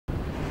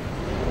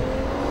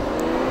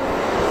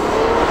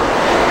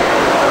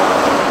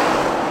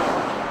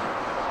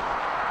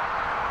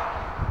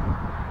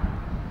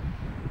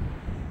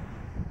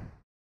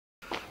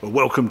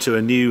Well, welcome to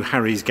a new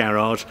Harry's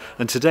Garage,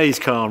 and today's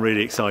car I'm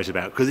really excited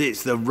about because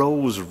it's the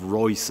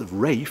Royce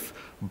Wraith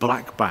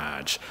Black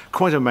Badge.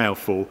 Quite a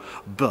mouthful,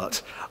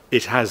 but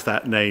it has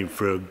that name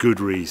for a good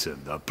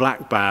reason. The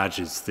Black Badge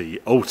is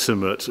the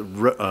ultimate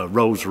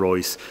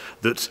Rolls-Royce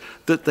that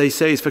they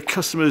say is for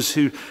customers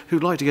who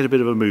like to get a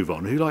bit of a move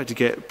on, who like to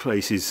get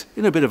places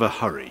in a bit of a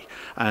hurry.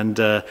 And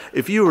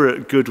if you were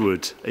at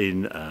Goodwood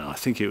in, I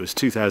think it was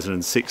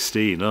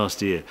 2016,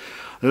 last year,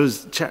 there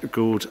was a chap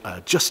called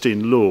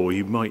Justin Law,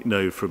 you might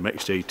know from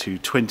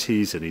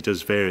XJ220s, and he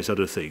does various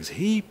other things.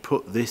 He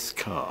put this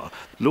car,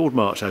 Lord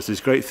March has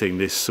this great thing,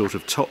 this sort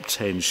of top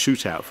 10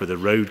 shootout for the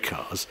road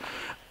cars,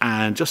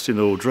 and Justin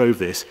Law drove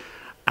this,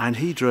 and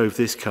he drove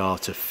this car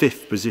to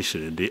 5th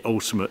position in the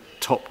ultimate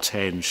top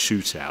 10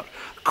 shootout.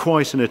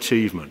 Quite an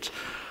achievement.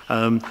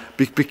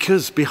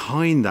 Because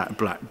behind that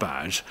Black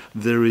Badge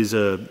there is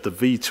the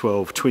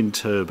V12 twin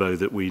turbo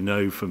that we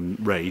know from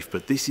Wraith,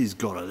 but this has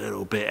got a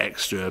little bit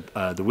extra,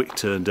 the wick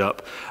turned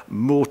up,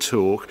 more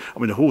torque. I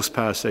mean the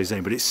horsepower stays the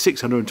same, but it's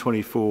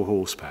 624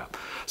 horsepower.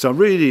 So I'm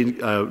really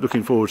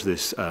looking forward to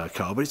this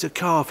car, but it's a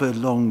car for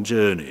long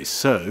journeys.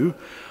 So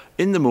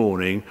in the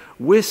morning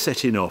we're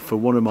setting off for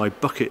one of my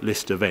bucket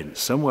list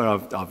events, somewhere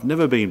I've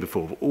never been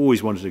before, but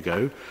always wanted to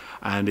go.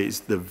 And it's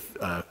the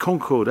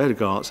Concorde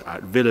Elegance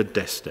at Villa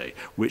d'Este,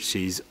 which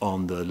is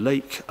on the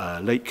Lake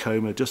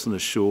Como, just on the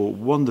shore.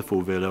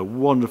 Wonderful villa,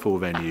 wonderful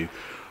venue,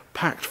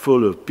 packed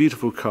full of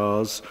beautiful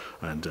cars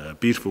and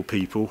beautiful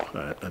people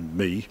and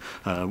me,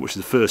 which is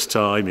the first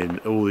time in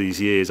all these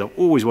years. I've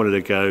always wanted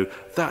to go.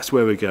 That's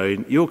where we're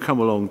going. You'll come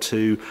along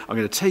too. I'm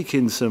going to take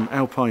in some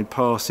Alpine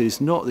passes,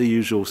 not the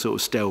usual sort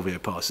of Stelvio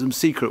passes, some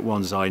secret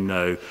ones I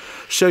know,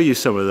 show you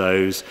some of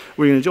those.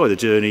 We're going to enjoy the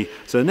journey.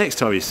 So the next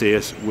time you see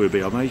us, we'll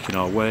be making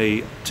our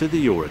way to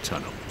the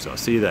Eurotunnel. So I'll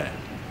see you there.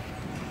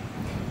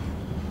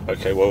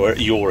 Okay, well, we're at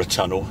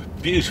Eurotunnel.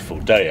 Beautiful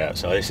day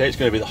outside. They say it's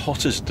going to be the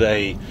hottest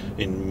day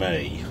in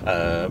May.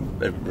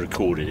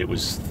 Recorded, it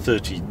was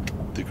 30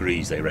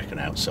 degrees, they reckon,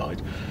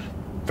 outside.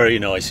 Very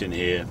nice in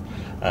here.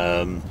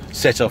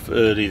 Set off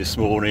early this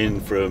morning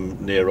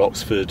from near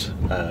Oxford,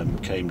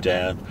 came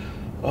down.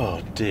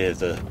 Oh dear,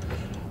 the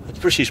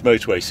British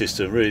motorway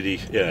system really,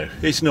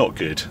 it's not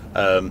good.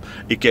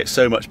 It gets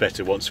so much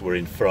better once we're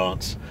in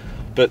France.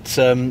 But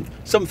some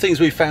things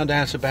we found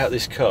out about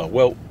this car.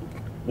 Well,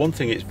 one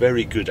thing it's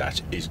very good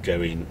at is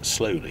going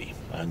slowly,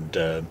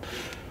 and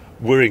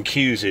we're in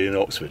queues here in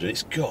Oxford, and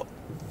it's got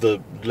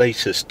the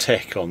latest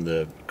tech on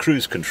the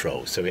cruise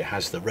control, so it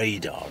has the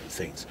radar and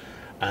things,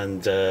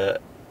 and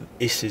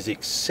this is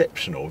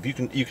exceptional.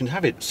 You can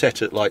have it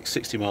set at like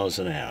 60 miles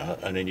an hour,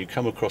 and then you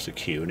come across a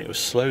queue and it will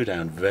slow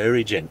down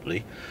very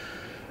gently.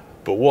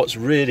 But what's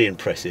really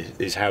impressive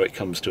is how it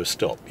comes to a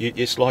stop.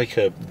 It's like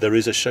there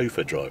is a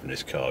chauffeur driving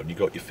this car, and you've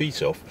got your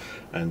feet off,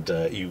 and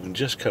you can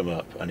just come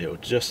up, and it'll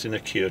just in a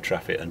queue of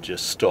traffic and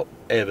just stop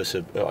ever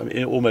so, I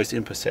mean, almost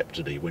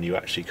imperceptibly when you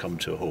actually come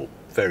to a halt.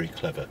 Very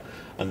clever.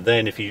 And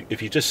then if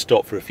you just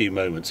stop for a few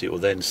moments, it will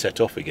then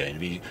set off again.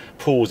 If you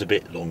pause a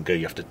bit longer,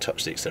 you have to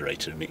touch the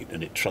accelerator,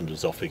 and it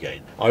trundles off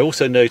again. I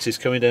also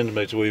noticed coming down the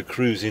motorway,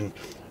 cruising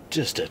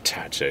just a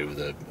touch over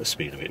the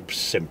speed of it,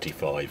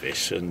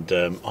 75-ish, and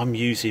I'm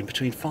using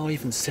between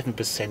 5 and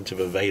 7% of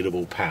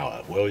available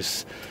power. Well,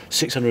 it's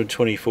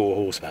 624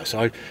 horsepower,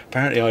 so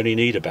apparently I only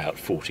need about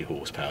 40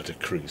 horsepower to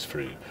cruise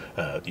through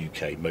the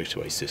UK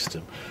motorway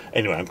system.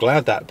 Anyway, I'm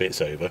glad that bit's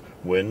over.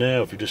 We're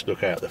now, if you just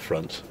look out the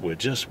front, we're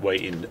just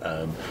waiting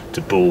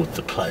to board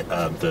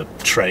the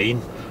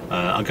train.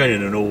 I'm going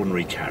in an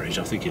ordinary carriage.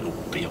 I think it'll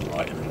be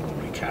alright in an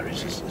ordinary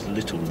carriage. It's a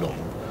little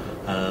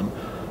long.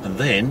 And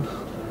then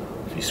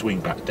if you swing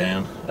back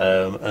down,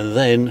 and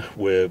then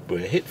we're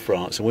hit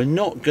France, and we're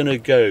not going to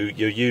go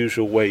your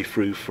usual way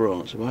through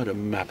France. If I had a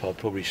map I'd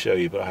probably show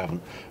you, but I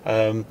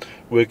haven't.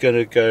 We're going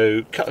to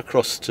go cut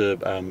across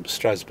to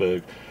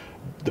Strasbourg.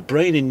 The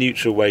brain in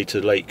neutral way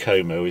to Lake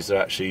Como is to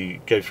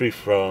actually go through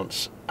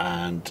France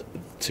and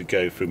to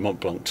go through Mont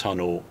Blanc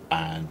Tunnel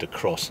and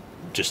across,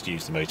 just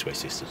use the motorway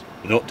system.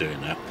 We're not doing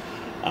that.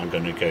 I'm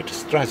going to go to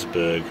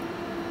Strasbourg,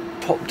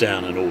 pop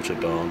down an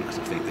Autobahn, because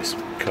I think this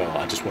car,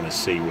 I just want to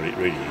see what it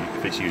really,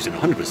 if it's using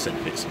 100%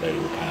 of its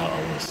available power,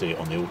 I want to see it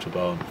on the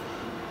Autobahn.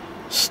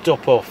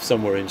 Stop off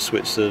somewhere in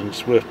Switzerland,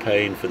 it's worth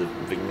paying for the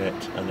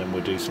vignette, and then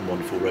we'll do some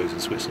wonderful roads in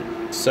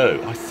Switzerland.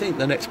 So I think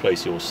the next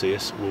place you'll see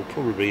us will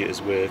probably be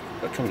as we're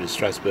coming to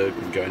Strasbourg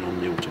and going on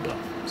the Autobahn.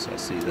 So I'll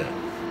see you there.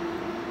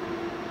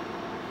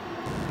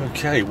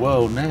 Okay,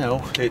 well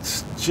now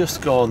it's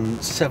just gone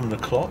 7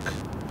 o'clock.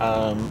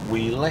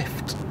 We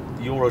left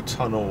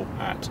Eurotunnel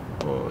at,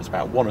 well, it's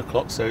about 1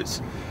 o'clock, so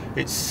it's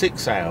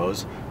 6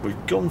 hours.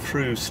 We've gone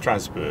through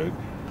Strasbourg.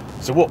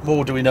 So what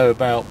more do we know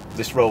about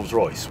this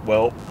Rolls-Royce?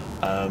 Well,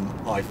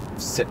 I've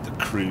set the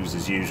cruise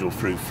as usual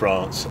through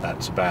France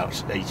at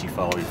about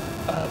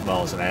 85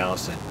 miles an hour,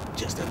 so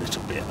just a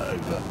little bit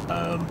over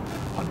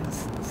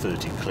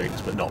 130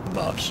 clicks, but not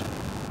much,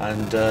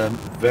 and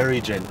very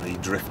gently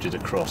drifted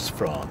across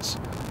France.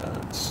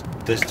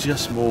 There's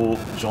just more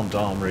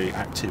gendarmerie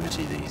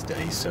activity these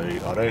days, so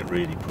I don't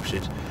really push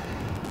it.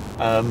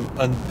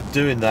 And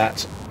doing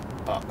that,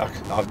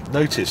 I've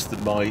noticed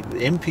that my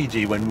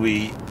MPG, when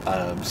we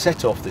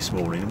set off this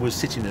morning, was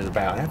sitting at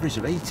about an average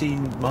of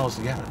 18 miles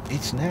a gallon.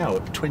 It's now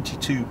at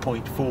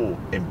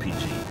 22.4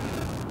 MPG.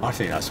 I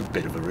think that's a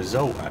bit of a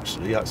result,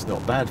 actually. That's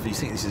not bad. If you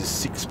think this is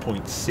a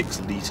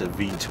 6.6 litre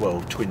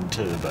V12 twin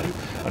turbo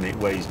and it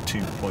weighs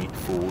 2.4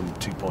 and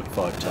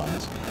 2.5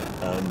 tonnes,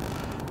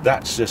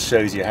 that just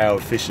shows you how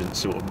efficient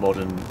sort of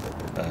modern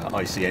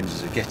IC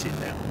engines are getting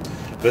now.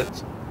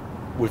 But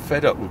we're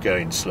fed up with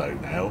going slow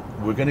now.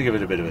 We're going to give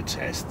it a bit of a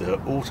test. The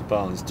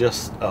Autobahn's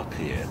just up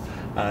here,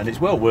 and it's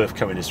well worth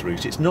coming this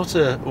route. It's not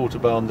an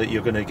Autobahn that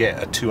you're going to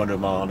get a 200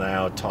 mile an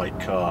hour type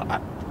car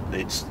at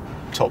its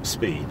top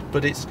speed,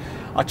 but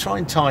I try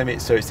and time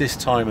it so it's this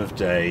time of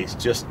day. It's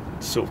just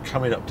sort of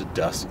coming up to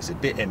dusk. It's a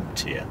bit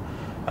emptier,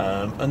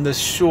 and there's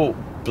short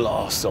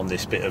blasts on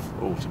this bit of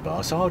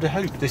Autobahn, so I would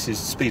hope this is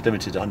speed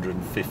limited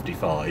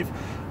 155.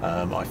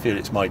 I feel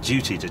it's my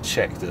duty to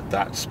check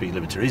that speed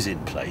limiter is in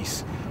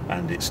place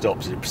and it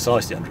stops at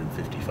precisely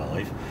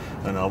 155,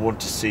 and I want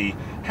to see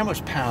how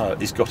much power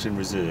is got in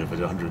reserve at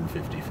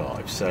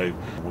 155, so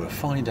we'll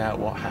find out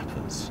what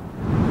happens.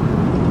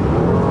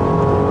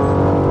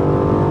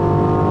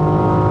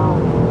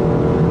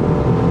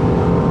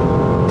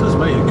 It does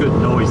make a good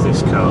noise,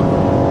 this car.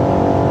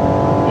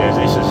 Yeah,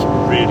 this is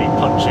really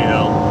punching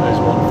on. There's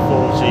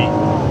 140,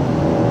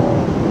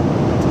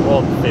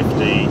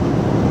 150,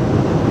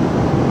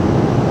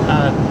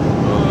 and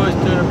oh,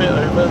 it's doing a bit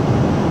over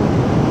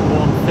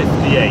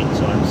 158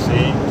 I'm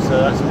seeing, so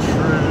that's a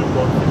true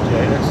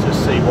 158. Let's just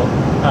see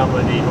how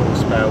many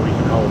horsepower we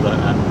can hold that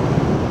at.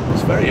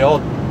 It's very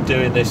odd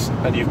doing this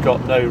and you've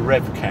got no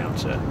rev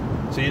counter,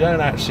 so you don't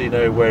actually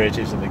know where it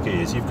is in the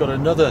gears. You've got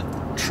another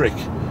trick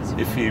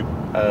if you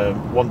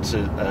want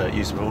to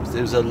use it.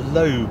 There's a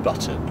low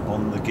button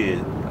on the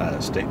gear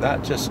stick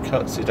that just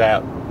cuts it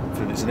out.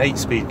 It's an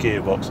 8-speed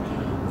gearbox.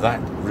 That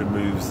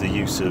removes the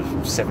use of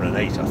 7 and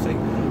 8, I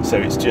think, so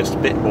it's just a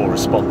bit more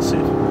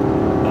responsive.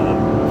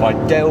 If I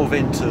delve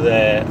into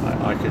there,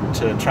 I can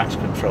turn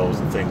traction controls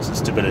and things and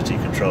stability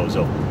controls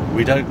off.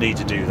 We don't need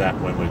to do that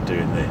when we're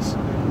doing this,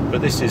 but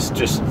this is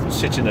just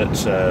sitting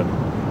at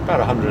about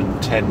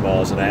 110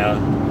 miles an hour,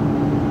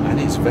 and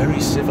it's very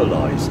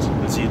civilised,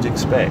 as you'd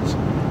expect.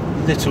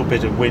 Little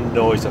bit of wind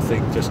noise, I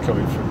think, just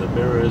coming from the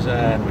mirrors,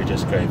 and we're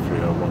just going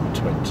through a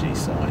 120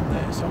 sign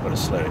there, so I'm going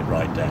to slow it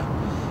right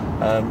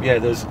down. Yeah,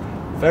 there's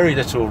very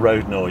little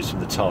road noise from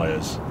the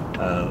tyres.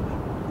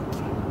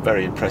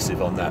 Very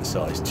impressive on that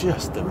size.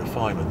 Just the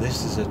refinement.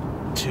 This is a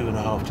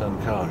 2.5 ton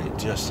car. It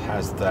just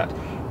has that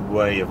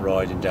way of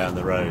riding down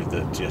the road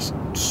that just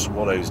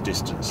swallows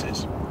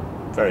distances.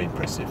 Very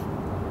impressive.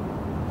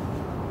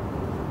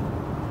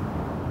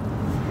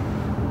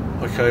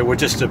 Okay, we're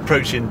just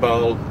approaching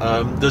Basel.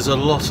 There's a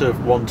lot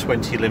of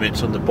 120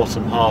 limits on the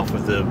bottom half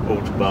of the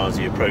Autobahn as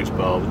you approach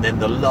Basel, and then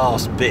the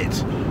last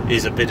bit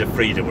is a bit of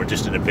freedom. We're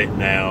just in a bit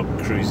now,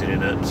 cruising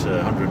in at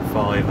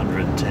 105,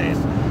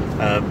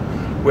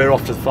 110. We're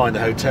off to find the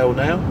hotel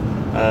now,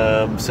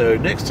 so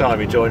next time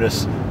you join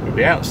us, we'll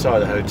be outside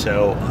the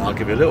hotel, and I'll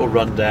give you a little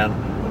rundown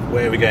of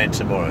where we're going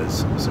tomorrow.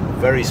 There's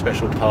some very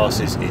special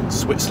passes in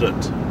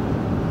Switzerland.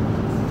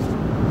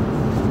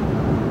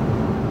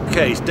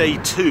 Okay, it's day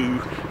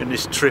 2 in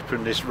this trip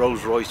in this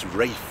Royce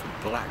Wraith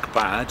Black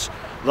Badge.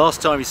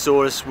 Last time you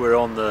saw us, we're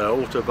on the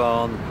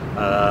Autobahn,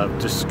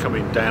 just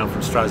coming down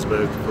from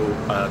Strasbourg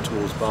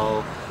towards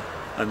Basel,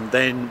 and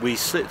then we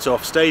slipped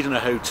off, stayed in a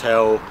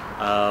hotel.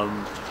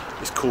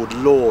 It's called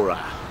Laura,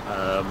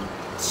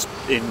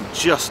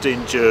 just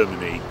in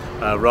Germany,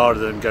 rather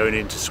than going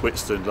into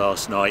Switzerland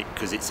last night,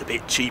 because it's a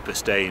bit cheaper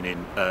staying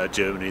in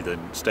Germany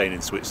than staying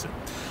in Switzerland.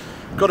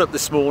 Got up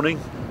this morning.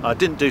 I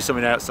didn't do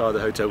something outside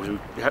the hotel because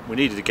we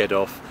needed to get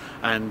off,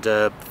 and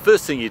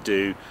first thing you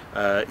do,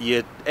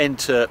 you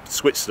enter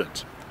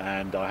Switzerland,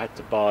 and I had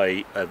to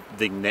buy a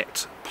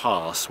vignette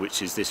pass,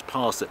 which is this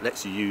pass that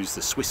lets you use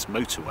the Swiss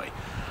motorway.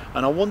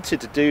 And I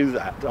wanted to do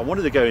that. I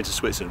wanted to go into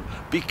Switzerland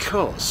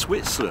because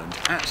Switzerland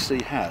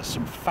actually has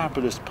some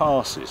fabulous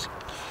passes.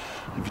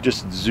 If you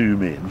just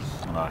zoom in,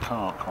 and I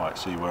can't quite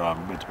see where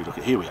I'm meant to be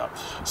looking. Here we are.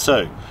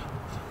 So,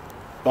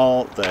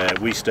 while there,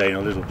 we stay in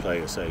a little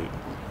place, so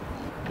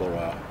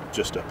Laura,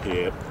 just up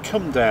here.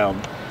 Come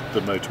down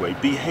the motorway,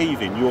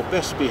 behaving your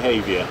best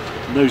behaviour.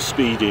 No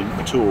speeding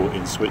at all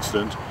in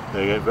Switzerland.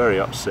 They get very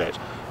upset.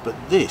 But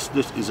this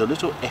is a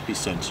little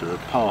epicentre of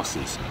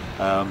passes.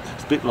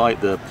 It's a bit like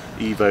the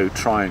Evo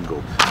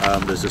Triangle.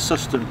 There's a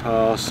Suston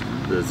Pass,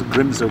 there's the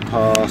Grimsel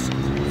Pass,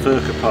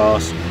 Furka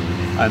Pass,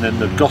 and then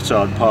the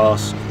Gotthard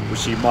Pass,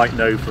 which you might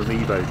know from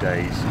Evo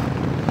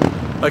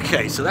days.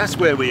 Okay, so that's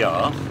where we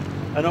are,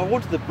 and I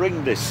wanted to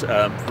bring this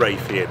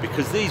Wraith here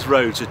because these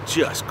roads are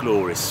just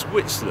glorious.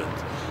 Switzerland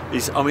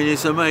is, I mean,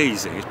 it's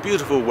amazing. It's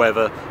beautiful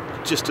weather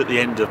just at the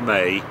end of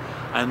May.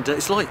 And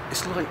it's like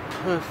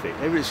perfect.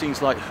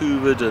 Everything's like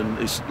hoovered, and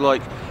it's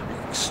like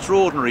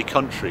extraordinary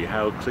country,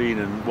 how clean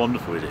and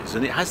wonderful it is.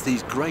 And it has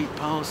these great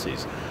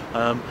passes.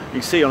 You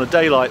can see on a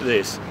day like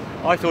this,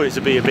 I thought it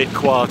would be a bit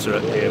quieter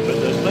up here, but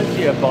there's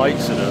plenty of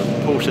bikes and a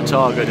Porsche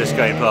Targa just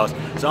going past.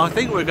 So I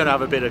think we're going to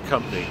have a bit of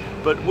company.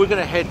 But we're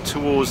going to head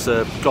towards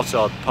the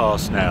Gotthard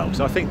Pass now.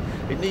 So I think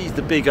it needs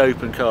the big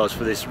open cars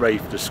for this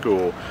Wraith to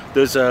score.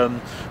 There's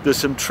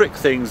some trick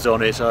things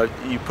on it.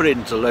 You put it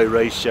into low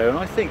ratio, and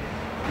I think,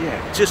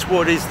 yeah, just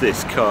what is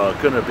this car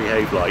going to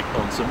behave like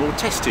on some more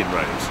testing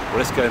roads? Well,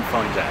 let's go and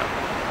find out.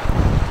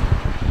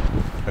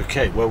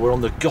 Okay, well, we're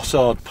on the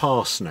Gotthard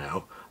Pass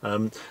now.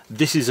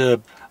 This is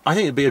I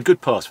think it'd be a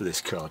good pass for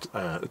this car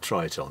to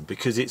try it on,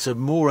 because it's a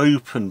more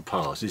open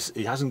pass.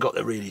 It hasn't got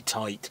the really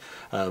tight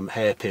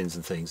hairpins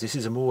and things. This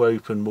is a more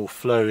open, more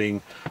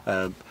flowing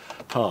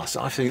pass.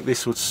 I think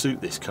this would suit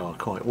this car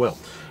quite well.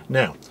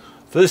 Now,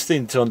 first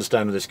thing to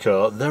understand with this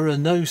car, there are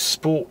no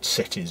sport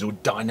settings or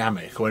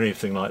dynamic or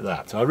anything like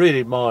that. I really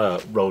admire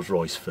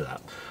Rolls-Royce for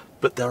that.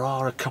 But there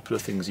are a couple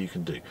of things you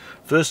can do.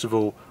 First of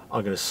all,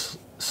 I'm going to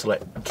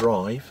select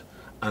drive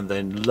and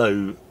then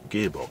low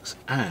gearbox,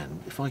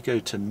 and if I go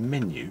to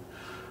menu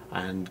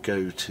and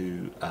go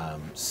to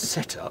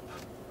setup,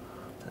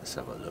 let's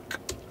have a look,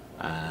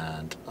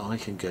 and I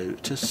can go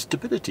to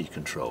stability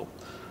control,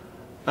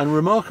 and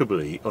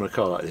remarkably on a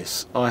car like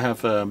this I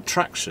have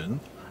traction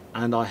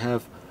and I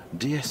have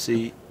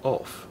DSC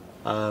off,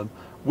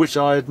 which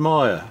I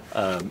admire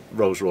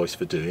Rolls-Royce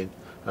for doing,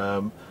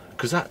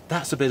 because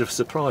that's a bit of a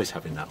surprise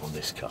having that on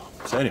this car.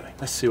 So anyway,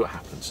 let's see what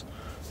happens.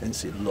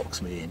 Hence it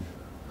locks me in.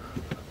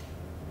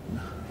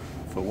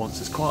 For once,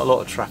 there's quite a lot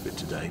of traffic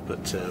today,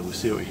 but we'll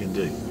see what we can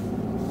do.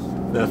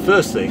 Now,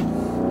 first thing,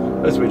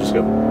 as we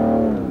discovered,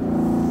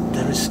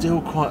 there is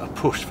still quite a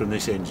push from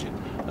this engine.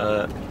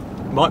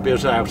 Might be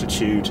at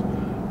altitude,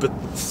 but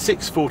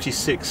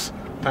 646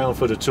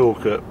 pound-foot of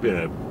torque,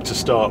 to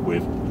start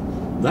with.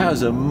 That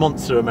is a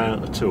monster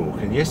amount of torque,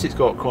 and yes, it's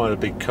got quite a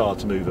big car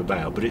to move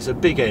about, but it's a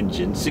big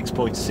engine,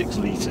 6.6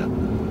 litre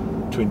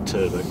twin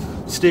turbo.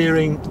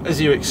 Steering,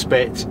 as you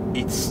expect,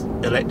 it's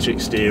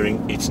electric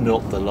steering. It's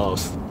not the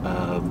last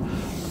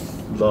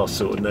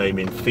sort of name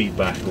in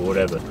feedback or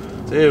whatever.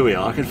 So here we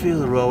are. I can feel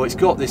the roll. It's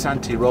got this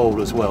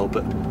anti-roll as well,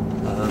 but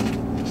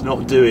it's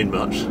not doing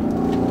much.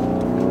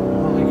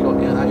 Oh my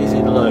god, yeah, that is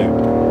in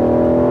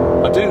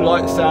low. I do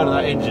like the sound of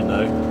that engine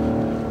though.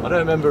 I don't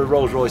remember a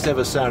Rolls-Royce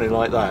ever sounding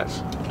like that.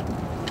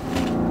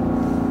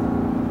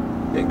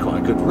 Getting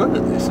quite a good run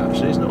at this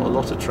actually. There's not a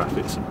lot of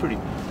traffic. Some pretty.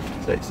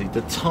 Let's see,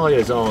 the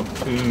tyres aren't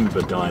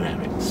uber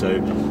dynamic, so,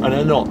 and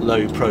they're not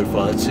low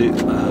profile.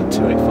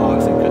 285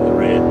 I think at the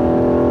rear.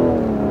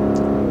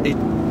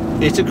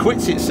 It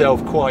acquits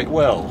itself quite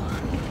well.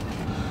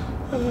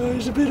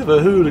 It's a bit of a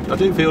hooligan. I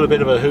do feel a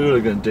bit of a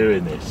hooligan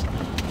doing this.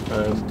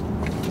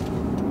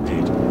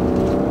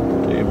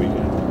 Here we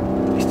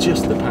go. It's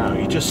just the power.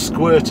 You just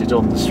squirt it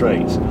on the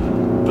straights,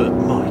 but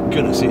my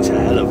goodness, it's a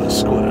hell of a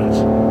squirt.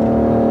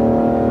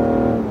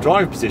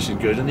 Drive position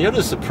good, and the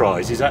other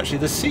surprise is actually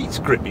the seats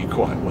grip you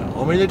quite well.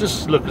 I mean, they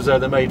just look as though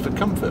they're made for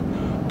comfort,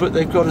 but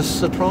they've got a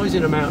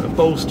surprising amount of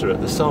bolster at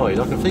the side.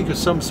 I can think of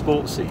some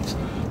sports seats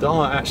that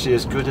aren't actually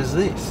as good as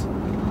this.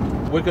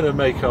 We're going to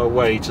make our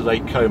way to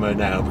Lake Como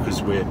now,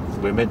 because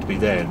we're meant to be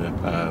there in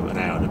an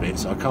hour and a bit,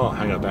 so I can't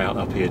hang about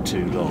up here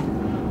too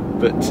long.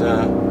 But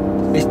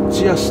it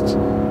just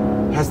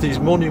has these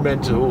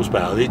monumental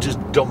horsepower. It just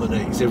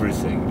dominates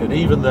everything, and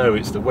even though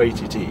it's the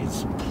weight it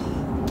is,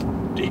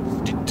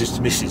 it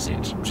dismisses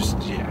it. Just,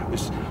 yeah,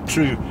 it's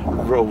true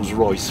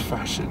Rolls-Royce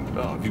fashion.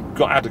 Oh, if you've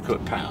got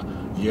adequate power,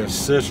 you've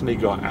certainly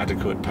got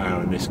adequate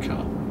power in this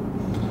car.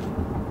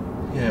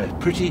 Yeah,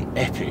 pretty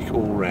epic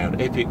all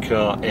round. Epic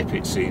car,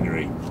 epic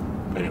scenery.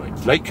 Anyway,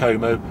 Lake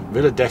Como,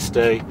 Villa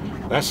d'Este,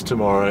 that's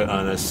tomorrow,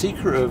 and a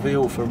secret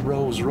reveal from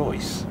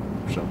Rolls-Royce,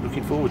 which I'm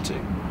looking forward to.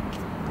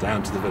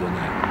 Down to the villa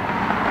now.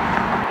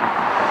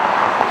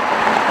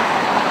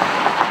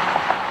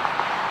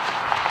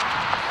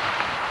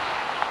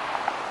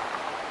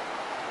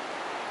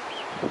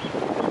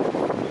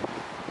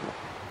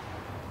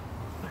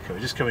 Okay, we're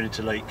just coming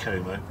into Lake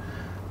Como,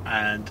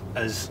 and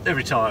as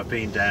every time I've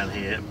been down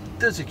here,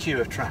 there's a queue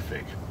of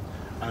traffic.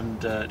 And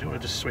do you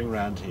want to just swing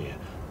round here?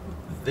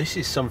 This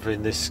is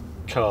something this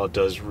car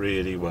does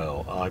really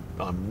well.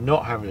 I'm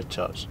not having a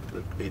touch.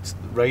 It's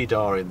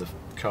radar in the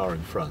car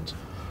in front,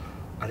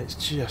 and it's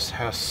just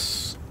how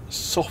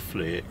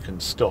softly it can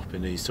stop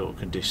in these sort of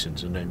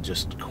conditions and then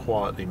just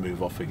quietly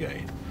move off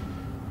again.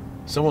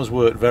 Someone's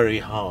worked very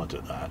hard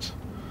at that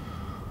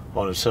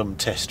on some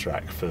test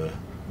track for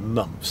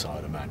months,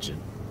 I'd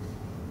imagine.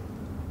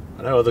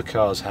 I know other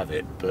cars have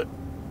it, but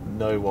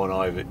no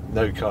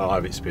car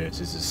I've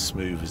experienced is as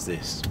smooth as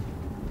this.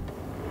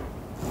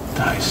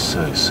 That is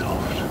so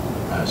soft.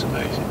 That is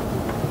amazing.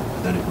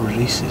 And then it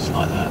releases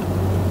like that.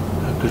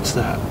 How good's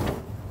that?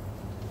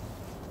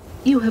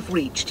 You have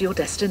reached your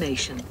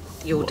destination.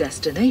 Your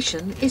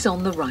destination is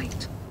on the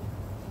right.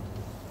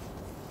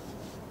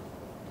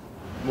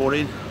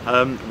 Morning.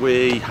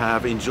 We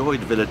have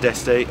enjoyed Villa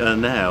d'Este,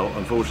 and now,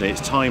 unfortunately,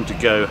 it's time to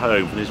go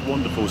home from this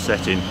wonderful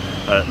setting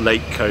at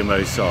Lake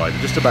Como side.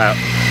 We're just about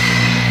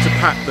to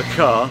pack the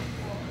car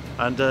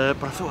And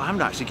but I thought I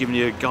haven't actually given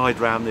you a guide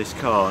around this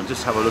car and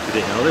just have a look at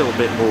it in a little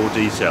bit more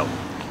detail.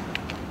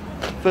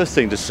 First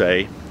thing to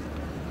say,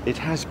 it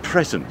has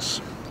presence,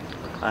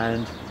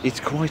 and it's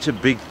quite a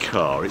big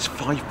car. It's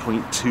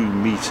 5.2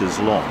 metres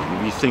long.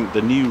 If you think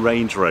the new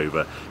Range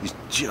Rover is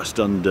just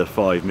under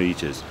 5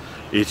 metres,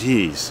 it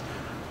is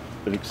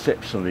an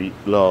exceptionally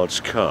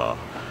large car.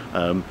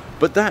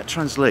 But that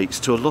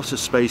translates to a lot of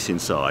space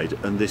inside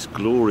and this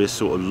glorious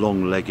sort of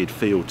long-legged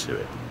feel to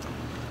it.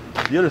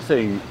 The other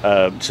thing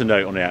to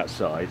note on the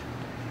outside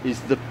is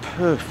the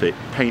perfect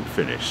paint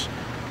finish.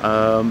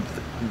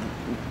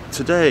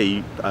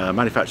 Today,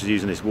 manufacturers are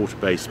using this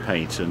water-based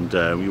paint, and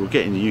we were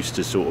getting used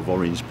to sort of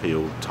orange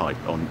peel type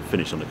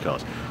finish on the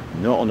cars.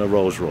 Not on a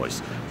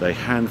Rolls-Royce. They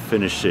hand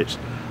finish it,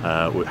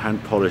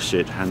 hand polish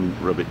it, hand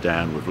rub it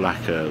down with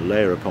lacquer,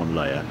 layer upon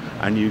layer,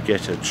 and you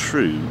get a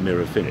true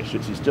mirror finish.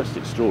 It's just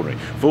extraordinary.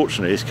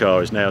 Fortunately, this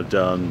car is now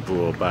done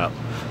for about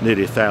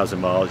nearly 1,000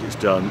 miles. It's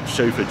done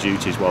chauffeur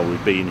duties while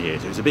we've been here.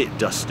 So it's a bit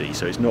dusty,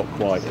 so it's not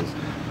quite as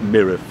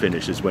mirror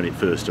finish as when it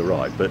first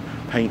arrived, but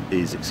paint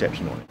is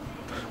exceptional.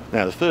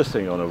 Now, the first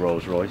thing on a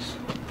Rolls-Royce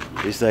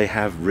is they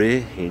have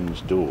rear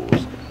hinge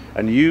doors.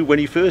 And when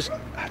you first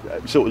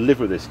sort of live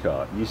with this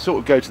car, you sort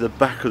of go to the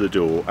back of the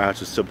door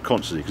out of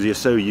subconsciously because you're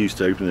so used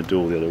to opening the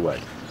door the other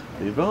way.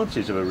 The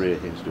advantage of a rear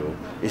hinge door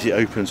is it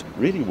opens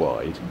really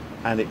wide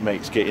and it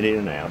makes getting in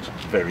and out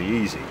very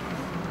easy,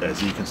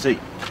 as you can see.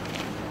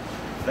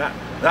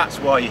 That's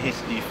why you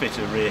fit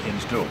a rear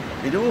hinge door.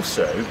 It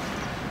also,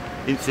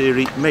 in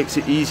theory, makes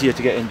it easier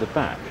to get in the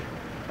back.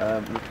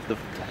 The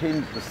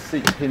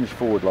seats hinge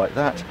forward like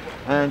that,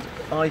 and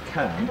I'm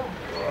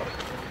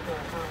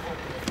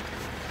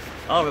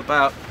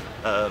about,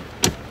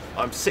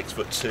 I'm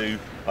 6'2",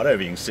 I don't know if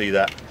you can see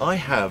that. I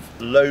have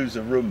loads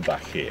of room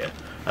back here,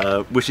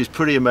 which is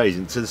pretty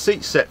amazing. So the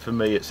seat's set for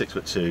me at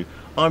 6'2",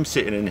 I'm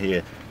sitting in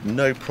here,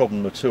 no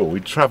problem at all.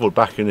 We travelled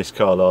back in this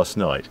car last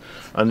night,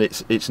 and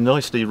it's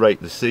nicely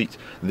rated, the seat.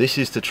 This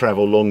is to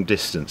travel long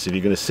distance. If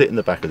you're going to sit in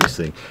the back of this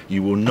thing,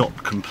 you will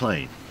not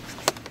complain.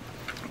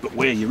 But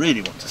where you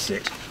really want to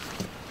sit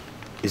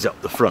is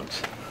up the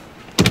front.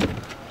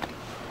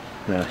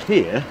 Now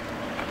here,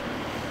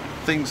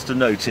 things to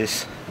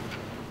notice,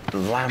 the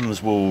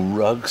lamb's wool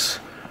rugs,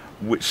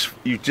 which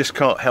you just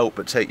can't help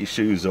but take your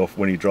shoes off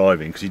when you're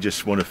driving because you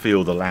just want to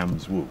feel the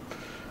lamb's wool.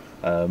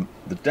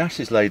 The dash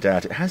is laid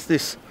out, it has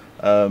this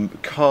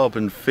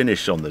carbon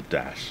finish on the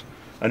dash,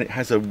 and it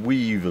has a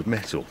weave of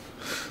metal.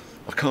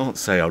 I can't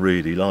say I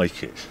really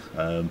like it.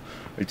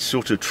 It's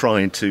sort of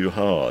trying too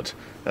hard.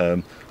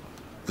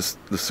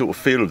 The sort of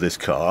feel of this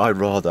car, I'd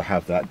rather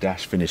have that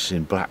dash finish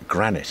in black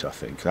granite. I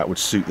think that would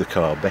suit the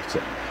car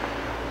better.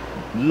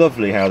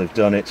 Lovely how they've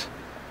done it.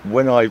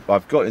 When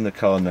I've got in the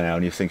car now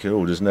and you're thinking,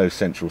 oh, there's no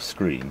central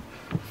screen,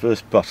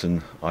 first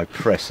button I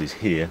press is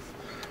here.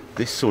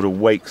 This sort of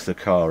wakes the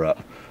car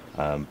up.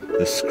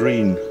 The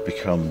screen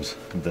becomes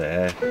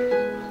there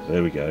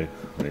we go,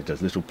 and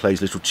it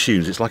plays little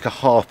tunes. It's like a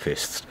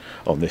harpist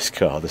on this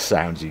car, the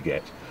sounds you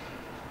get,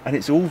 and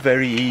it's all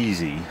very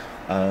easy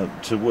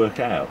to work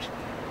out.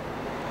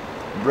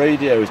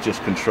 Radio is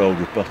just controlled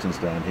with buttons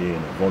down here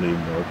and a volume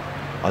knob.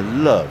 I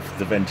love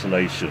the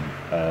ventilation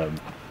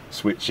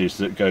switches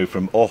that go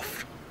from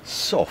off,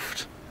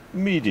 soft,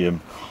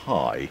 medium,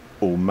 high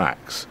or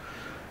max,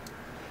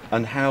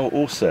 and how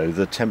also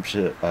the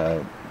temperature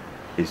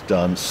is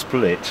done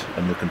split,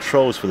 and the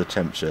controls for the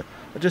temperature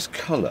are just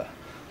colour.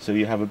 So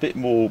you have a bit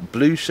more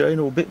blue showing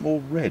or a bit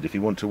more red if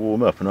you want to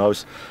warm up. And I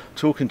was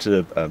talking to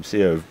the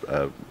CEO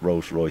of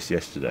Rolls-Royce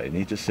yesterday, and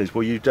he just says,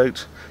 well, you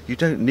don't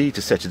need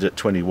to set it at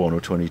 21 or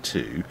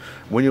 22.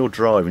 When you're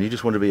driving, you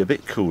just want to be a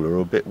bit cooler or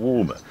a bit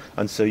warmer,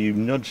 and so you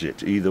nudge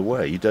it either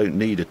way. You don't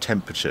need a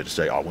temperature to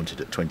say, oh, I want it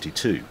at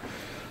 22.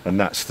 And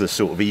that's the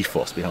sort of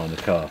ethos behind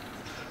the car.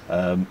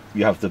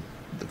 You have the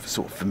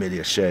sort of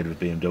familiar shared with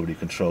BMW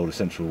control, the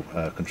central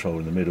control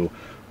in the middle,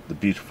 the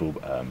beautiful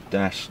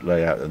dash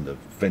layout, and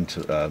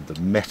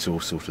the metal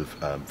sort of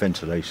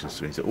ventilation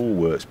screens. It all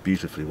works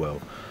beautifully well.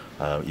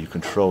 You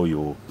control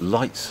your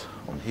lights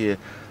on here.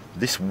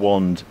 This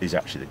wand is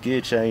actually the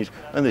gear change,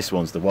 and this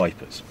one's the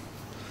wipers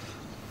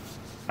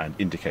and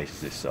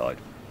indicators this side.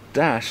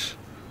 Dash,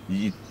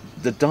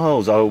 the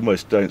dials I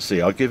almost don't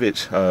see. I'll give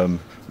it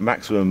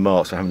maximum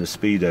marks for having a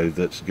speedo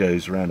that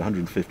goes around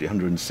 150,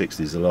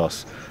 160 is the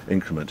last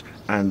increment,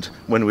 and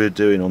when we're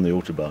doing on the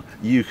Autobahn,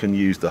 you can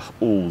use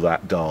all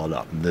that dial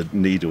up, and the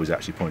needle is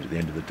actually pointed at the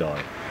end of the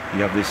dial. You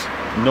have this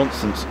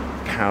nonsense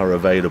power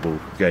available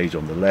gauge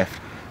on the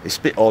left. It's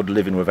a bit odd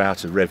living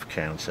without a rev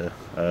counter.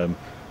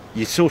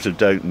 You sort of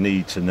don't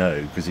need to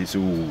know because it's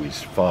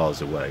always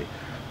fars away,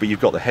 but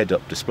you've got the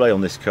head-up display on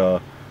this car,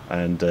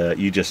 and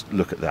you just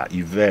look at that.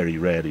 You very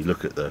rarely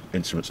look at the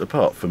instruments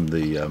apart from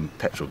the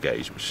petrol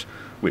gauge, which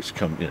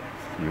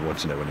you want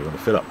to know when you want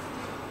to fill up.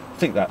 I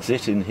think that's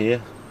it in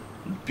here.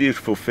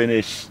 Beautiful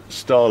finish,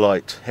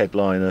 Starlight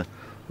headliner,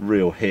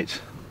 real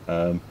hit.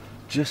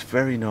 Just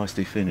very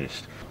nicely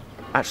finished.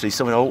 Actually,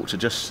 something I ought to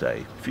just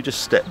say, if you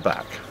just step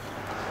back,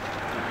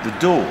 the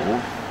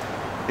door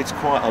it's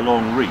quite a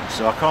long reach,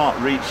 so I can't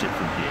reach it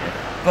from here,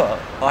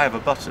 but I have a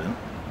button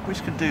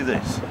which can do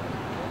this.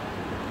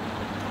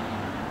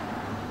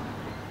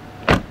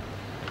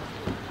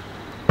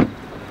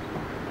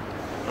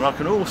 And I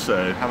can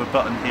also have a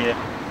button here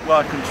where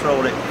I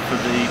control it for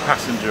the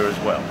passenger as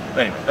well.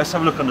 Anyway, let's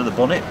have a look under the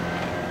bonnet.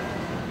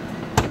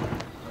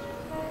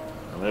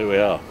 And there we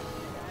are.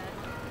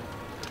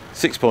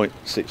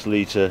 6.6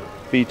 litre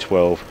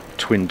V12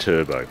 twin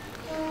turbo.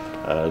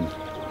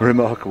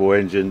 Remarkable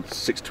engine,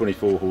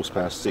 624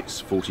 horsepower,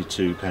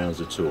 642 pounds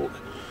of torque.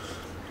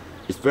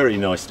 It's very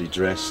nicely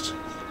dressed,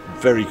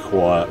 very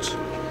quiet,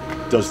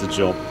 does the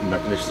job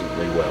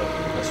magnificently well.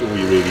 That's all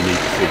you really need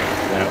to see.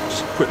 Now,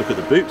 just a quick look at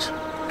the boot.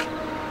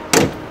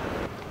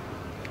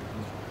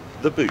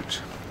 The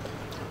boot,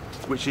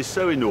 which is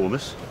so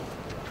enormous,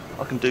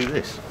 I can do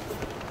this.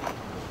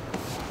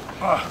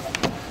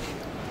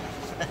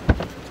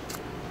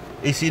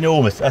 It's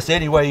enormous. That's the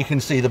only way you can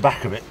see the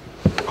back of it.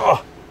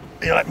 Oh,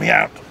 you let me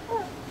out.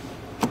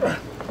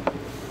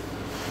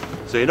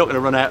 So you're not going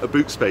to run out of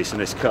boot space in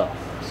this car.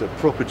 It's a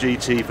proper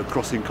GT for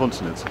crossing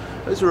continents,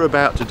 as we're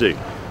about to do.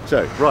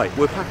 So, right,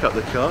 we'll pack up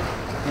the car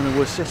and then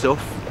we'll set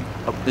off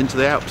up into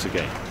the Alps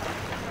again.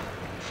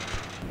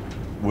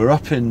 We're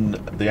up in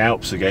the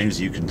Alps again,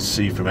 as you can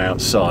see from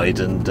outside,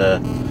 and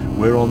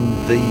we're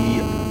on the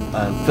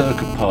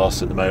Furka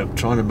Pass at the moment,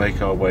 trying to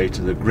make our way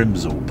to the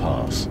Grimsel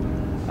Pass.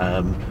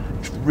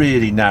 It's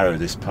really narrow,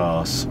 this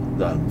pass,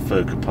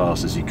 Furka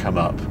Pass, as you come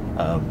up.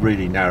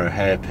 Really narrow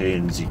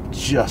hairpins, you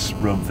just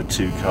room for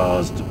 2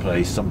 cars to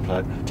place,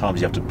 sometimes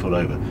you have to pull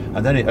over.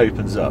 And then it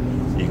opens up,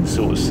 you can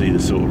sort of see the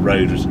sort of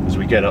road as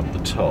we get up the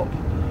top.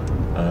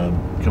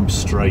 Comes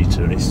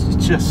straighter, and it's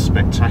just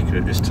spectacular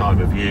at this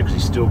time of year because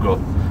you've still got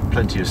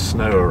plenty of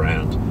snow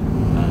around.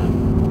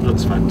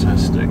 Looks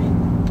fantastic,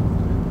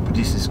 but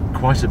this is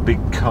quite a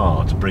big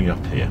car to bring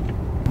up here.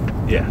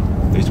 Yeah,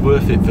 it's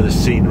worth it for the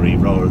scenery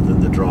rather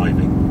than the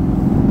driving.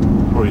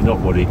 Probably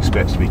not what he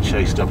expects to be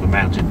chased up a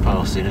mountain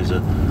pass in as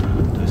a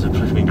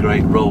flipping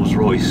great Rolls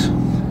Royce.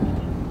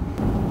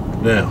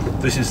 Now,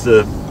 this is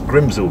the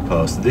Grimsel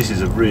Pass. This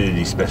is a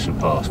really special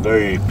pass,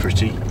 very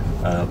pretty.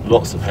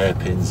 Lots of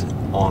hairpins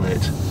on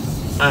it,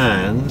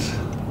 and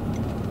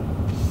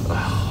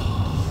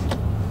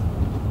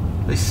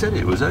they said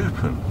it was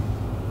open.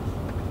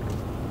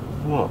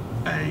 What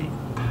a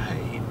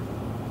pain.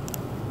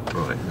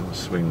 Right, we'll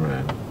swing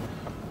round.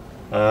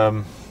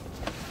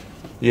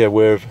 Yeah,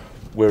 we're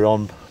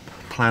on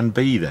plan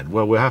B then.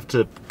 Well, we'll have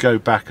to go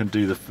back and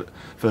do the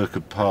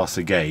Furka Pass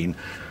again,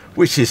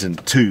 which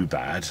isn't too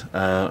bad,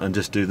 and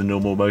just do the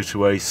normal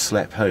motorway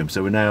slep home.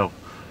 So we're now,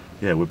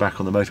 yeah, we're back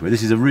on the motorway.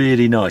 This is a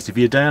really nice, if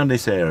you're down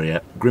this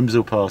area,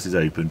 Grimsel Pass is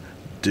open,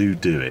 do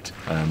it.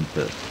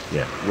 But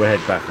yeah, we'll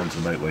head back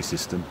onto the motorway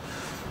system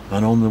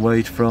and on the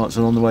way to France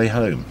and on the way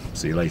home.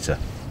 See you later.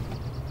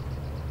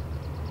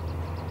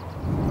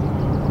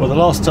 Well, the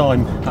last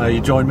time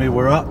you joined me,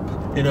 we're up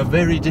in a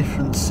very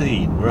different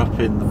scene. We're up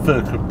in the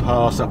Furka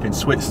Pass, up in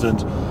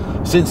Switzerland.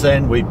 Since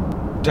then, we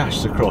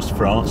dashed across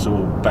France,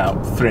 or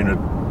about 300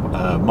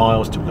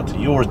 miles till we got to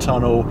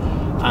Eurotunnel,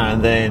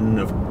 and then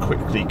have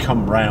quickly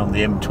come round the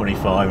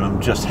M25, and I'm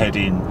just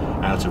heading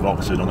out of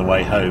Oxford on the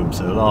way home.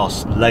 So the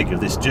last leg of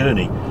this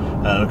journey,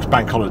 it's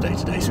bank holiday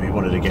today, so we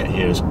wanted to get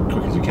here as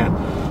quick as we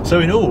can. So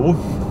in all,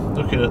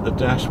 looking at the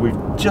dash, we've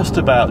just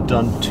about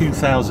done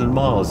 2,000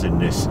 miles in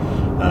this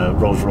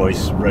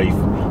Royce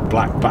Wraith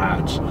Black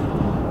Badge.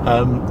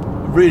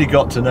 Really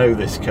got to know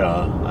this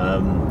car,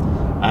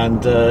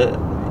 and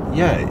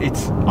yeah,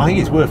 I think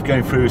it's worth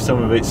going through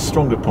some of its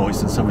stronger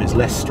points and some of its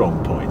less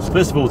strong points.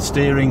 First of all, the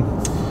steering.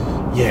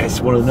 Yeah, it's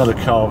another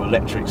car with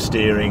electric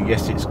steering.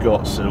 Yes, it's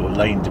got sort of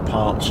lane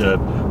departure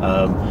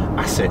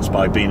assets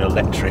by being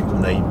electric,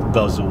 and they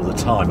buzz all the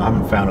time. I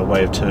haven't found a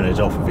way of turning it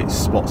off if it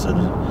spots you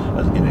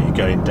know, you're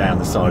going down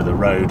the side of the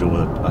road,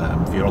 or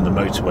if you're on the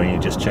motorway and you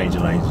just change the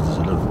lanes, there's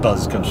a little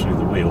buzz comes through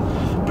the wheel.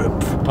 But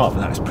apart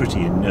from that, it's pretty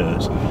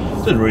inert.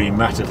 It doesn't really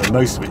matter for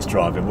most of its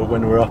driving, but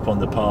when we're up on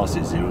the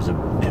passes, it was a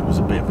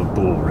bit of a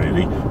bore,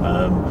 really.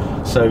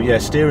 So yeah,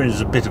 steering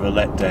is a bit of a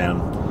letdown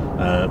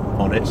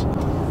on it.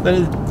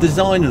 Then the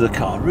design of the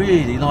car,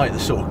 really like the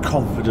sort of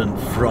confident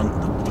front,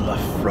 the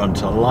bluff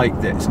front. I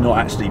like that it's not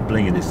actually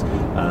blinging. This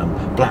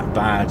black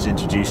badge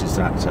introduces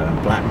that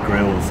black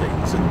grille and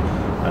things, and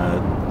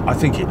I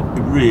think it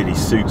really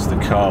suits the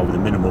car with the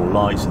minimal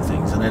lights and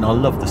things. And then I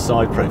love the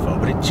side profile,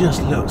 but it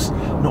just looks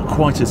not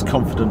quite as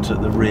confident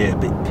at the rear, a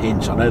bit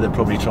pinch. I know they're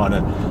probably trying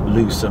to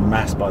lose some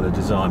mass by the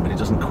design, but it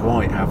doesn't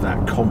quite have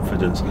that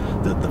confidence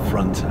that the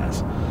front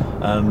has.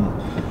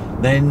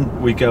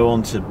 Then we go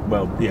on to,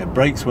 well, yeah,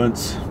 brakes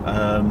weren't,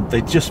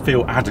 they just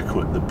feel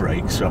adequate, the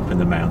brakes up in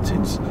the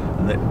mountains,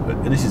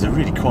 and this is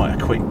really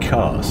quite a quick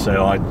car,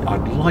 so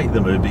I'd like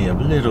them to be a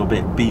little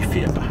bit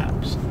beefier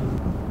perhaps.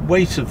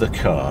 Weight of the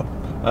car,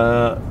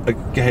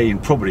 again,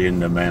 probably in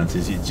the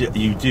mountains,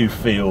 you do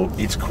feel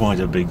it's quite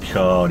a big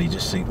car, and you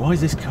just think, why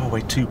does this car weigh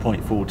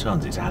 2.4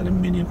 tonnes? It's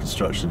aluminium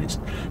construction, it's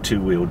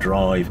 2-wheel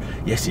drive,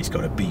 yes, it's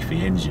got a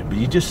beefy engine, but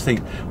you just think,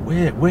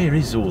 where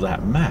is all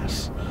that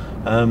mass?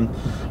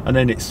 And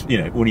then it's, you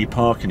know, when you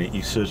park in it,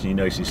 you certainly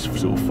notice sort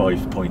of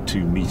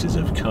 5.2 meters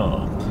of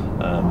car.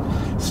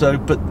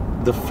 But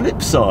the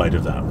flip side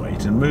of that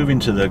weight, and moving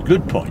to the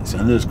good points,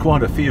 and there's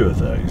quite a few of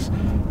those,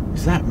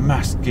 is that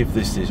must give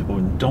this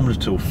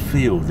indomitable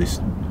feel,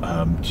 this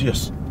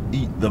just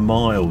eat the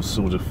miles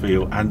sort of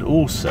feel, and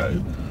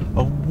also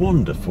a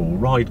wonderful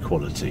ride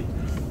quality.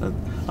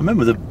 I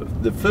remember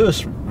the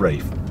first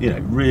Wraith, you know,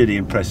 really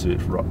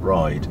impressive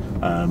ride,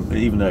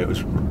 even though it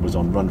was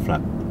on run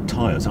flat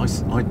tyres.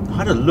 I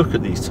had a look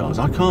at these tyres.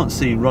 I can't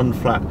see run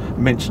flat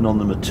mentioned on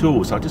them at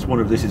all, so I just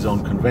wonder if this is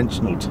on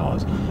conventional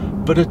tyres.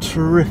 But a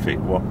terrific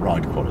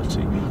ride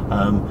quality.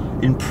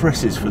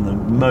 Impresses from the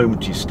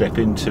moment you step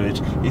into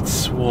it. It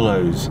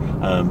swallows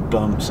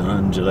bumps and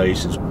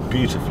undulations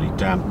beautifully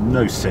damp.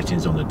 No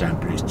settings on the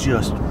damper, it's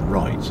just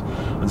right.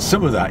 And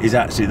some of that is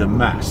actually the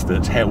mass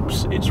that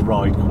helps its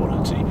ride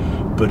quality,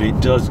 but it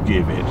does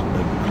give it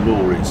a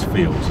glorious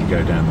feel as you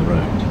go down the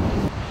road.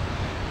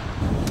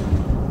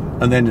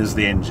 And then there's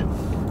the engine.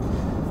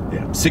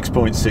 Yeah,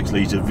 6.6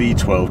 litre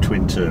V12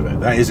 twin turbo.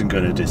 That isn't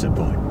going to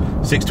disappoint.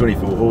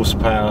 624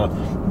 horsepower.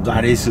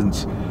 That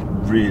isn't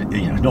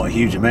really, you know, not a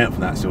huge amount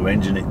for that sort of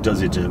engine. It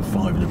does it at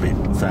 5 and a bit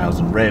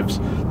thousand revs.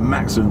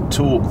 Maximum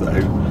torque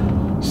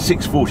though,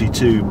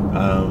 642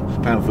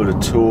 pound-foot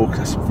of torque.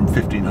 That's from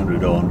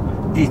 1500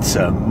 on. It's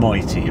a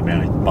mighty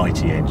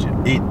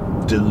engine. It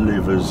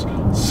delivers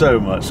so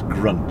much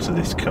grunt to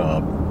this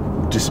car.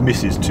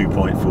 Dismisses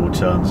 2.4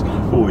 tons,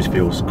 always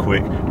feels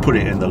quick. Put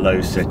it in the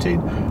low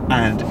setting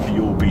and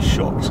you'll be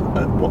shocked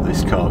at what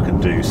this car can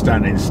do.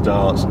 Standing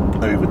starts,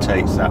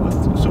 overtakes, that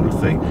sort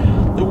of thing.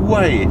 The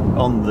way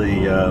on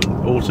the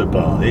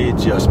Autobahn, it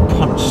just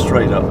punched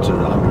straight up to the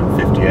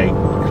 158.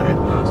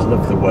 I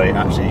love the way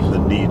actually the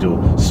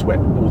needle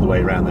swept all the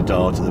way around the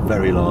dial to the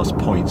very last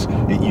points.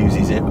 It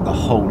uses it a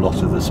whole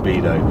lot of the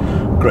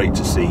speedo. Great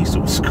to see,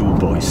 sort of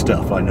schoolboy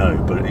stuff, I know,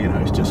 but you know,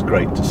 it's just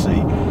great to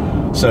see.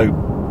 So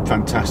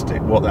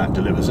fantastic what that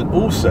delivers, and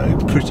also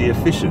pretty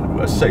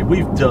efficient. As I say,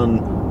 we've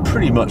done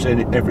pretty much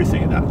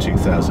everything in that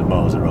 2,000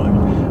 miles of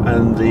driving,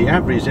 and the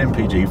average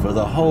MPG for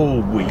the whole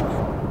week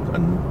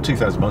and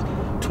 2,000 miles,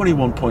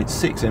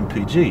 21.6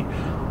 MPG.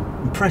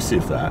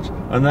 Impressive that,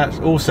 and that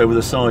also with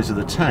the size of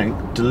the tank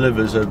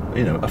delivers a,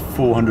 you know, a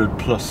 400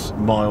 plus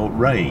mile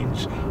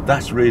range.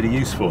 That's really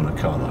useful in a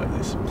car like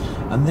this.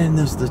 And then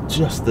there's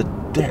just the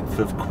depth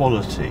of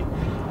quality.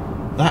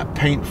 That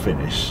paint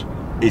finish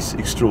is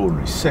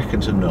extraordinary,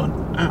 second to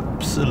none.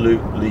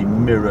 Absolutely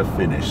mirror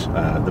finish,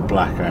 the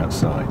black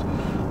outside,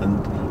 and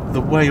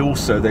the way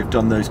also they've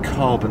done those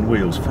carbon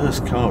wheels.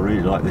 First car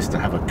really like this to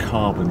have a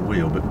carbon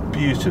wheel, but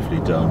beautifully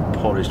done,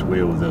 polished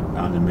wheel with the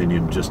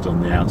aluminium just on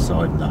the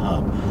outside and the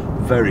hub.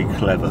 Very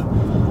clever.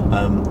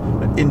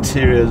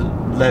 Interior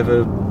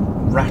leather,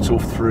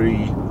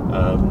 rattle-free.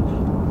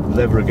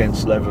 Leather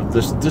against leather,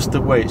 just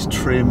the way it's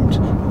trimmed.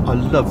 I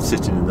loved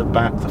sitting in the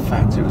back, the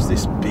fact it was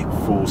this big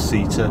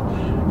four-seater.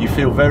 You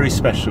feel very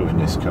special in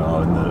this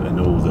car, and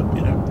all the,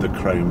 you know, the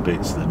chrome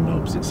bits, the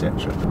knobs,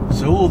 etc.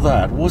 So all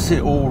that, what's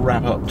it all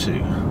wrap up to?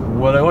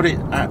 Well, what it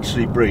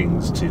actually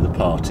brings to the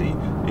party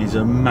is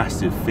a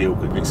massive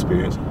feel-good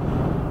experience.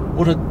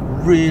 What I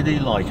really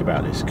like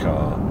about this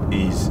car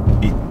is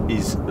it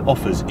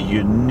offers a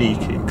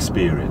unique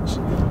experience.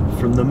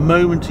 From the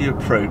moment you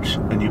approach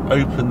and you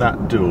open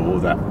that door,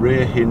 that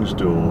rear hinge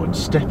door, and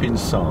step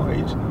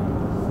inside,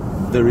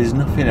 there is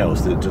nothing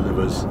else that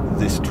delivers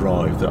this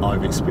drive that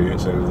I've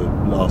experienced over the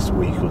last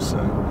week or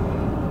so.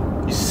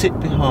 You sit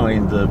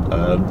behind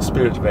the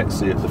spirit of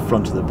exit at the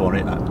front of the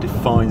bonnet, that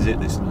defines it,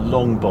 this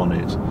long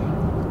bonnet.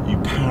 You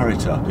power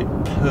it up, it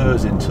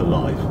purrs into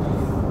life.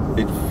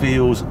 It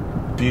feels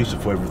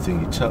beautiful, everything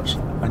you touch,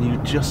 and you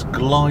just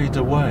glide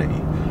away.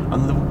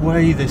 And the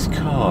way this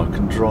car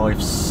can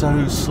drive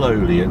so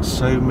slowly and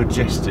so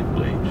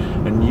majestically,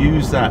 and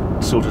use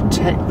that sort of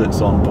tech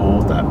that's on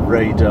board, that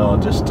radar,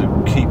 just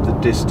to keep the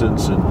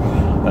distance and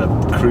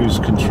cruise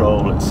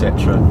control,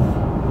 etc.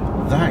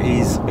 That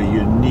is a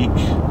unique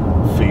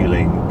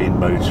feeling in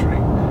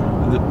motoring,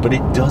 but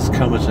it does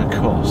come at a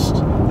cost.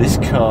 This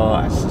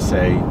car, as I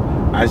say,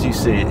 as you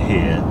see it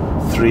here,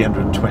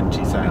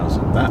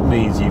 320,000. That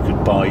means you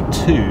could buy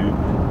 2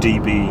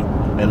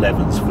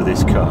 DB11s for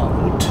this car,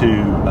 or 2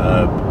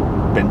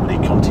 Bentley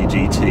Conti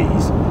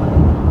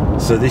GTs.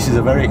 So this is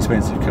a very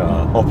expensive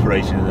car,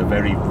 operating in a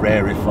very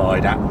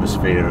rarefied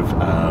atmosphere of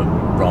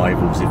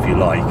rivals, if you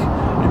like,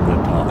 in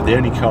the park. The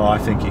only car I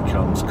think it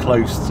comes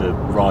close to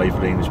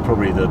rivaling is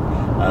probably the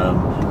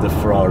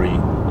Ferrari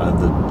and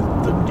the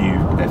new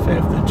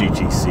FF, the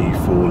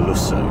GTC4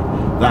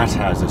 Lusso. That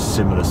has a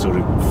similar sort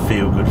of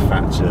feel-good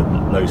factor,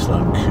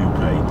 low-slung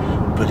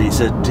coupe, but it's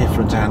a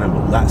different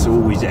animal. That's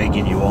always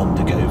egging you on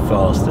to go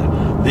faster.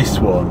 This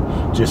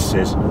one just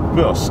says,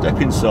 well,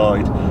 step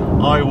inside,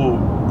 I will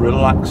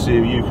relax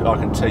you, I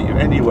can take you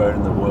anywhere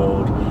in the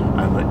world,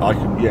 and I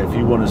can, yeah, if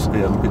you want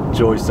to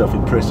enjoy stuff,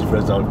 impressive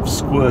friends, I'll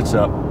squirt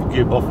up,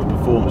 give off a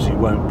performance you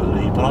won't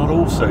believe, but I'll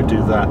also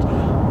do that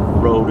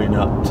rolling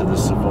up to the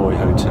Savoy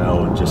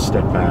Hotel and just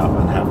step out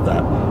and have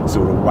that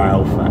sort of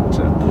wow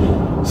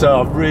factor.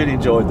 So I've really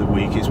enjoyed the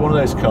week. It's one of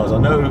those cars, I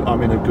know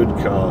I'm in a good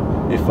car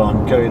if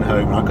I'm going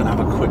home and I'm going to have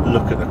a quick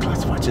look at the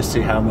classified, just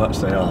see how much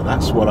they are.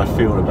 That's what I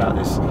feel about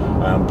this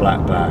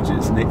Black Badge.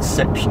 It's an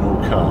exceptional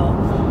car.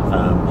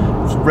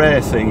 It's a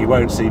rare thing, you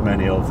won't see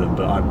many of them,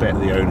 but I bet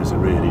the owners are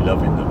really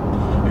loving them.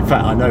 In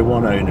fact, I know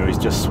one owner has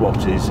just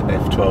swapped his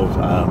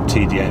F12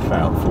 TDF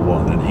out for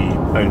one, and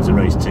he owns a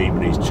race team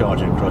and he's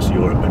charging across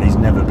Europe and he's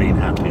never been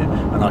happier,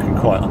 and I can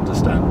quite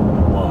understand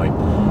why.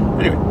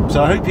 Anyway,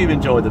 so I hope you've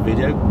enjoyed the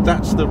video.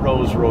 That's the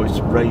Rolls-Royce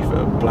Wraith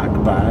Black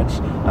Badge.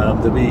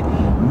 There'll be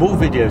more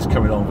videos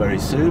coming on very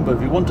soon, but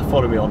if you want to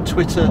follow me on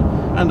Twitter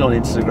and on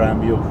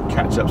Instagram, you'll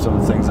catch up some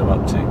of the things I'm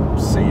up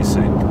to. See you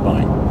soon.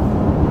 Bye.